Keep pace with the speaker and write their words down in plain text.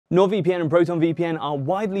NordVPN and ProtonVPN are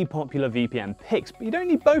widely popular VPN picks, but you don't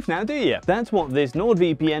need both now, do you? That's what this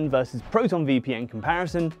NordVPN versus ProtonVPN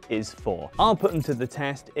comparison is for. I'll put them to the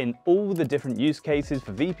test in all the different use cases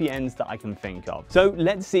for VPNs that I can think of. So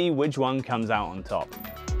let's see which one comes out on top.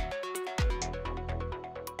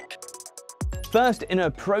 First, in a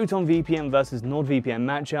ProtonVPN versus NordVPN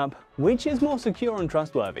matchup, which is more secure and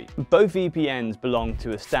trustworthy? Both VPNs belong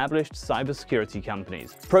to established cybersecurity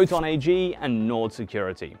companies, Proton AG and Nord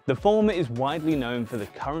Security. The former is widely known for the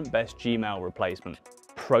current best Gmail replacement,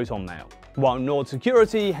 Proton Mail, while Nord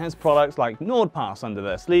Security has products like NordPass under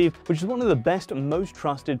their sleeve, which is one of the best and most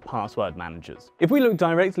trusted password managers. If we look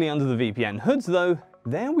directly under the VPN hoods though,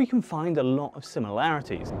 there we can find a lot of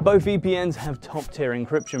similarities. Both VPNs have top-tier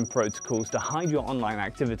encryption protocols to hide your online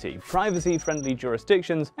activity, privacy-friendly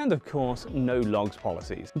jurisdictions, and of course, no logs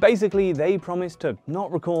policies. Basically, they promise to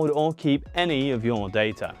not record or keep any of your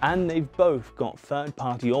data, and they've both got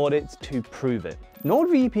third-party audits to prove it.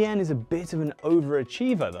 NordVPN is a bit of an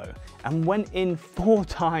overachiever though, and went in 4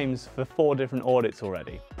 times for 4 different audits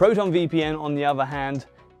already. ProtonVPN, on the other hand,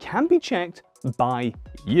 can be checked by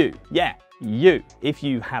you. Yeah, you, if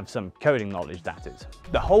you have some coding knowledge, that is.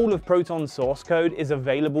 The whole of Proton's source code is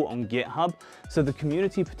available on GitHub, so the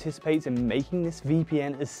community participates in making this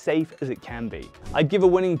VPN as safe as it can be. I'd give a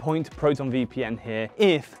winning point to ProtonVPN here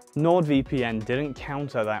if NordVPN didn't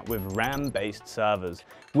counter that with RAM-based servers,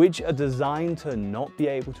 which are designed to not be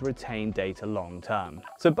able to retain data long term.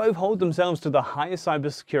 So both hold themselves to the highest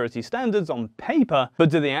cybersecurity standards on paper, but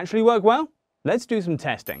do they actually work well? Let's do some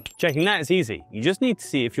testing. Checking that is easy. You just need to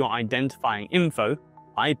see if your identifying info,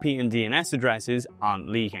 IP and DNS addresses, aren't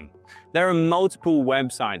leaking. There are multiple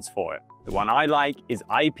websites for it. The one I like is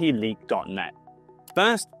ipleak.net.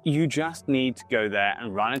 First, you just need to go there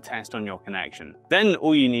and run a test on your connection. Then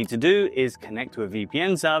all you need to do is connect to a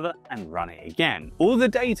VPN server and run it again. All the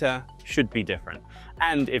data should be different.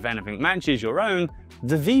 And if anything matches your own,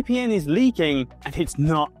 the VPN is leaking and it's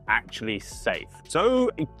not actually safe. So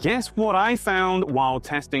guess what I found while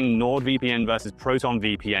testing NordVPN versus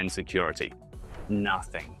ProtonVPN security?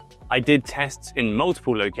 Nothing. I did tests in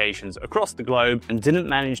multiple locations across the globe and didn't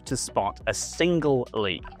manage to spot a single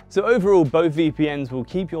leak. So overall, both VPNs will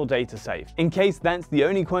keep your data safe. In case that's the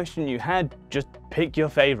only question you had, just pick your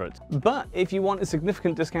favorite. But if you want a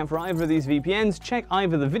significant discount for either of these VPNs, check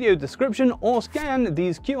either the video description or scan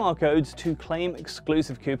these QR codes to claim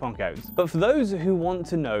exclusive coupon codes. But for those who want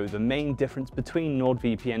to know the main difference between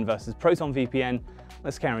NordVPN versus ProtonVPN,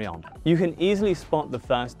 let's carry on. You can easily spot the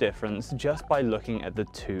first difference just by looking at the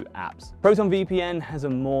 2 apps. ProtonVPN has a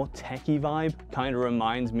more techie vibe, kind of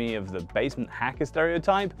reminds me of the basement hacker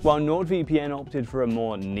stereotype, while NordVPN opted for a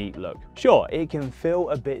more neat look. Sure, it can feel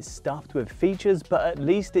a bit stuffed with features, but at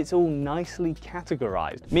least it's all nicely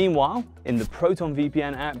categorized. Meanwhile, in the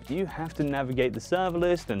ProtonVPN app, you have to navigate the server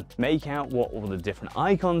list and make out what all the different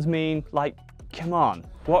icons mean. Like, come on,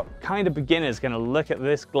 what kind of beginner is going to look at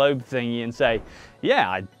this globe thingy and say, yeah,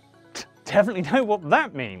 I definitely know what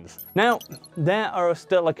that means? Now, there are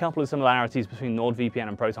still a couple of similarities between NordVPN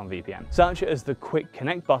and ProtonVPN, such as the quick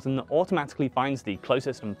connect button that automatically finds the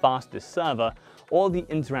closest and fastest server, or the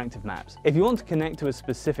interactive maps. If you want to connect to a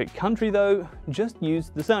specific country though, just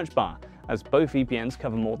use the search bar, as both VPNs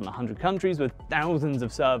cover more than 100 countries with thousands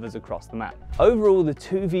of servers across the map. Overall, the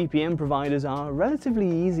 2 VPN providers are relatively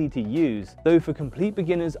easy to use, though for complete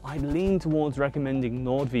beginners, I'd lean towards recommending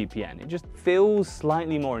NordVPN. It just feels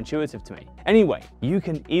slightly more intuitive to me. Anyway, you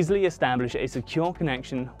can easily establish a secure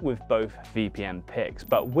connection with both VPN picks,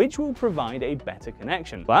 but which will provide a better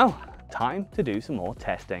connection? Well, time to do some more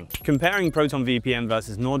testing. Comparing ProtonVPN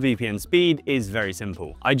versus NordVPN speed is very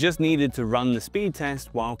simple. I just needed to run the speed test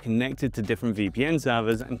while connected to different VPN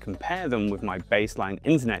servers and compare them with my baseline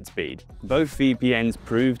internet speed. Both VPNs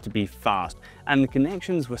proved to be fast and the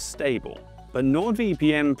connections were stable. But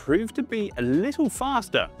NordVPN proved to be a little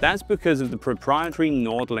faster. That's because of the proprietary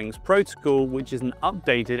NordLynx protocol, which is an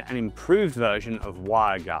updated and improved version of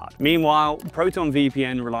WireGuard. Meanwhile,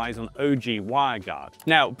 ProtonVPN relies on OG WireGuard.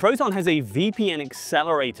 Now, Proton has a VPN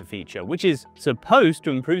accelerator feature, which is supposed to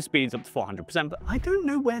improve speeds up to 400%, but I don't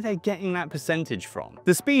know where they're getting that percentage from.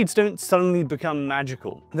 The speeds don't suddenly become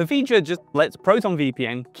magical. The feature just lets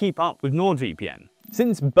ProtonVPN keep up with NordVPN.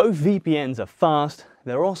 Since both VPNs are fast,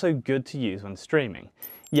 they're also good to use when streaming.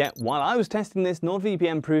 Yet, while I was testing this,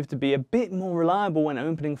 NordVPN proved to be a bit more reliable when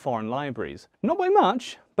opening foreign libraries. Not by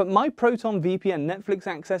much, but but my Proton VPN Netflix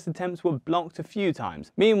access attempts were blocked a few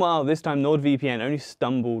times. Meanwhile, this time NordVPN only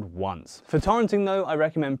stumbled once. For torrenting though, I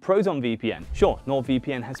recommend Proton VPN. Sure,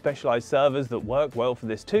 NordVPN has specialized servers that work well for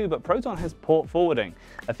this too, but Proton has port forwarding,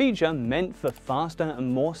 a feature meant for faster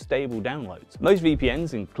and more stable downloads. Most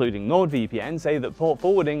VPNs, including NordVPN, say that port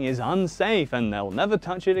forwarding is unsafe and they'll never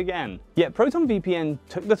touch it again. Yet Proton VPN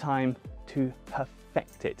took the time to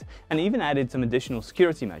perfect it and even added some additional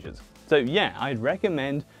security measures. So yeah, I'd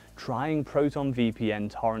recommend trying Proton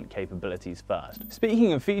VPN torrent capabilities first.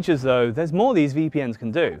 Speaking of features though, there's more these VPNs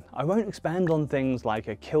can do. I won't expand on things like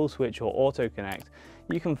a kill switch or auto connect.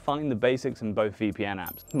 You can find the basics in both VPN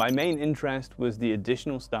apps. My main interest was the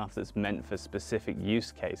additional stuff that's meant for specific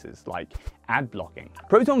use cases, like ad blocking.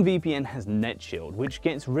 Proton VPN has NetShield, which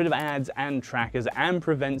gets rid of ads and trackers and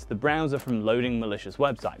prevents the browser from loading malicious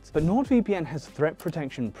websites. But NordVPN has Threat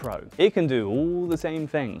Protection Pro. It can do all the same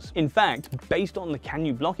things. In fact, based on the Can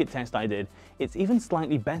You Block It test I did, it's even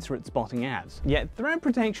slightly better at spotting ads. Yet Threat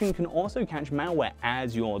Protection can also catch malware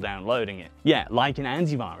as you're downloading it. Yeah, like an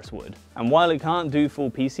antivirus would. And while it can't do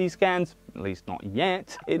full PC scans, at least not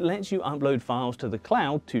yet, it lets you upload files to the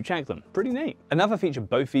cloud to check them. Pretty neat. Another feature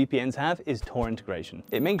both VPNs have is Tor integration.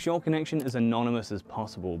 It makes your connection as anonymous as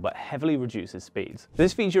possible, but heavily reduces speeds.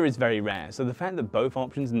 This feature is very rare, so the fact that both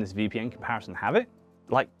options in this VPN comparison have it,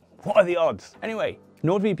 like, what are the odds? Anyway,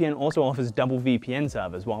 NordVPN also offers double VPN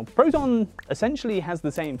servers, while Proton essentially has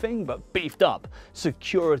the same thing but beefed up.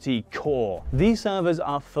 Security Core. These servers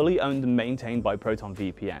are fully owned and maintained by Proton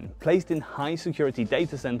VPN, placed in high security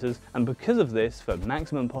data centers, and because of this, for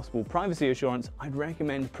maximum possible privacy assurance, I'd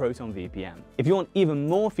recommend Proton VPN. If you want even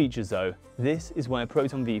more features though, this is where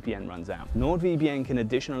Proton VPN runs out. NordVPN can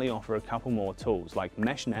additionally offer a couple more tools like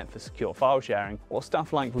MeshNet for secure file sharing or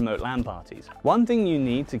stuff like remote LAN parties. One thing you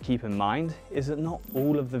need to keep in mind is that not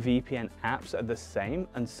all of the VPN apps are the same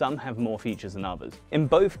and some have more features than others. In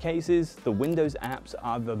both cases, the Windows apps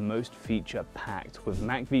are the most feature packed, with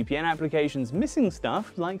Mac VPN applications missing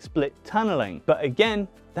stuff like split tunneling. But again,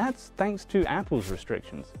 that's thanks to Apple's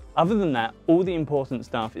restrictions. Other than that, all the important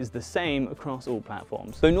stuff is the same across all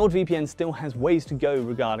platforms. Though NordVPN still has ways to go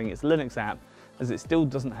regarding its Linux app, as it still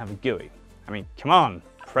doesn't have a GUI. I mean, come on,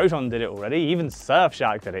 Proton did it already, even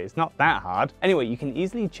Surfshark did it, it's not that hard. Anyway, you can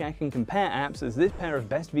easily check and compare apps as this pair of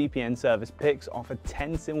best VPN service picks offer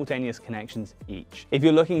 10 simultaneous connections each. If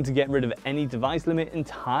you're looking to get rid of any device limit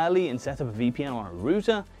entirely and set up a VPN on a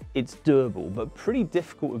router, it's doable, but pretty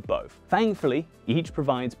difficult with both. Thankfully, each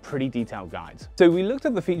provides pretty detailed guides. So we looked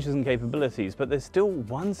at the features and capabilities, but there's still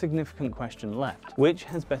one significant question left. Which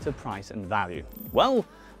has better price and value? Well,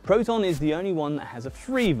 Proton is the only one that has a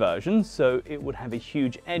free version, so it would have a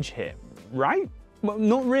huge edge here, right? Well,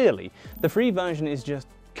 not really. The free version is just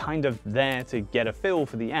kind of there to get a feel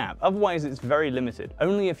for the app, otherwise it's very limited.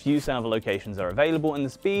 Only a few server locations are available and the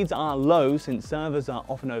speeds are low since servers are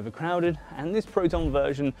often overcrowded, and this Proton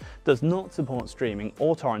version does not support streaming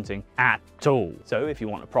or torrenting at all. So if you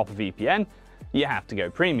want a proper VPN, you have to go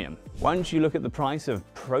premium. Once you look at the price of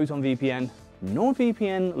Proton VPN,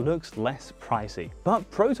 NordVPN looks less pricey, but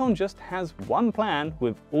Proton just has one plan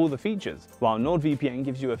with all the features, while NordVPN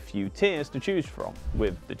gives you a few tiers to choose from,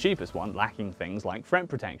 with the cheapest one lacking things like threat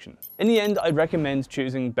protection. In the end, I'd recommend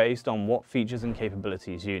choosing based on what features and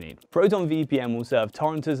capabilities you need. Proton VPN will serve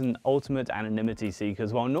torrenters and ultimate anonymity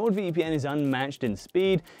seekers, while NordVPN is unmatched in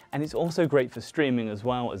speed, and it's also great for streaming as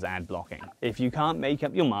well as ad blocking. If you can't make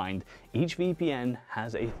up your mind, each VPN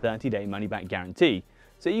has a 30-day money-back guarantee,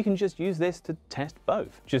 so you can just use this to test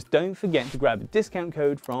both. Just don't forget to grab a discount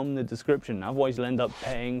code from the description, otherwise you'll end up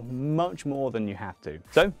paying much more than you have to.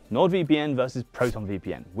 So, NordVPN versus Proton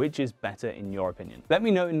VPN, which is better in your opinion? Let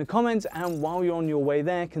me know in the comments, and while you're on your way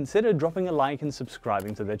there, consider dropping a like and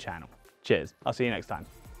subscribing to the channel. Cheers, I'll see you next time.